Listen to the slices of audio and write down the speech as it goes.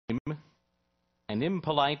An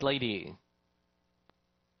Impolite Lady.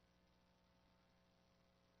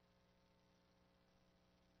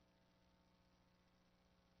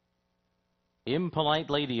 Impolite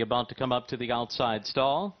Lady about to come up to the outside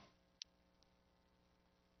stall.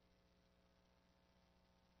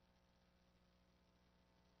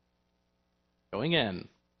 Going in.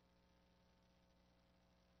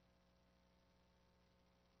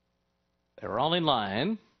 They're all in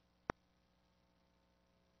line.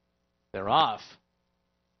 They're off.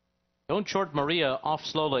 Don't Short Maria off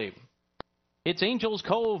slowly. It's Angel's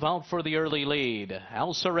Cove out for the early lead.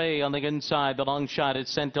 Al Saray on the inside. The long shot is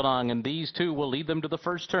sent along, and these two will lead them to the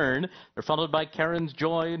first turn. They're followed by Karen's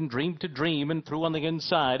Joy and Dream to Dream, and through on the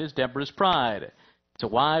inside is Deborah's Pride. It's a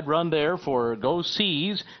wide run there for Go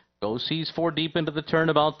Seas. Go Seas 4 deep into the turn,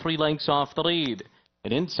 about 3 lengths off the lead.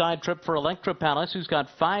 An inside trip for Electra Palace, who's got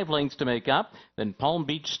 5 lengths to make up. Then Palm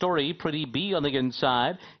Beach Story, Pretty Bee on the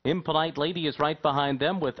inside. Impolite Lady is right behind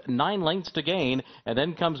them with 9 lengths to gain. And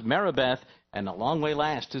then comes Maribeth, and a long way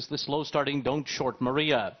last is the slow-starting Don't Short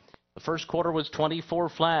Maria. The first quarter was 24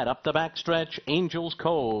 flat. Up the backstretch, Angel's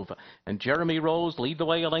Cove. And Jeremy Rose lead the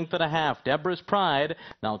way 1.5 lengths. Deborah's Pride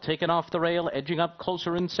now taken off the rail, edging up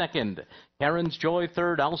closer in second. Karen's Joy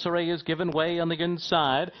third. Alceray is given way on the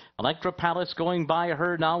inside. Electra Palace going by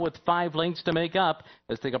her now with 5 lengths to make up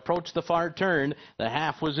as they approach the far turn. The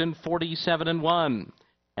half was in 47-1.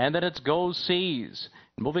 And then it's Go Seas.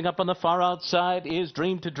 Moving up on the far outside is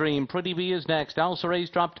Dream to Dream. Pretty Bee is next. Alceray's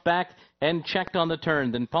dropped back and checked on the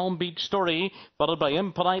turn. Then Palm Beach Story, followed by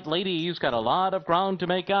Impolite Lady, who's got a lot of ground to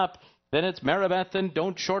make up. Then it's Maribeth and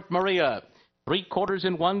Don't Short Maria. 3/4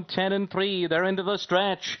 in 1:10 They're into the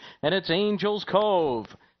stretch, and it's Angel's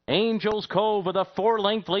Cove. Angel's Cove with a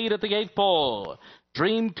 4-length lead at the 8th pole.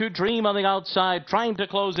 Dream to Dream on the outside, trying to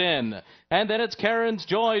close in. And then it's Karen's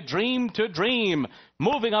Joy, Dream to Dream,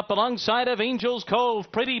 moving up alongside of Angel's Cove.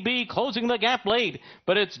 Pretty Bee closing the gap late,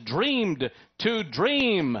 but it's Dreamed to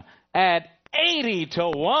Dream at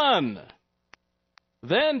 80-1.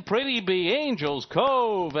 Then Pretty Bee, Angel's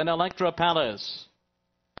Cove, and Electra Palace.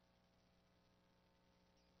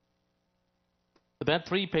 The bet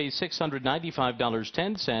 3 pays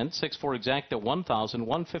 $695.10. 6-4 exacta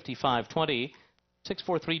 $1,155.20.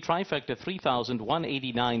 6-4-3 trifecta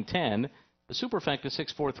 $3,189.10. The superfecta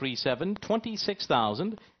 6-4-3-7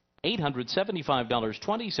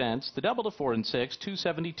 $26,875.20. The double to 4 and 6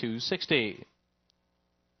 $272.60.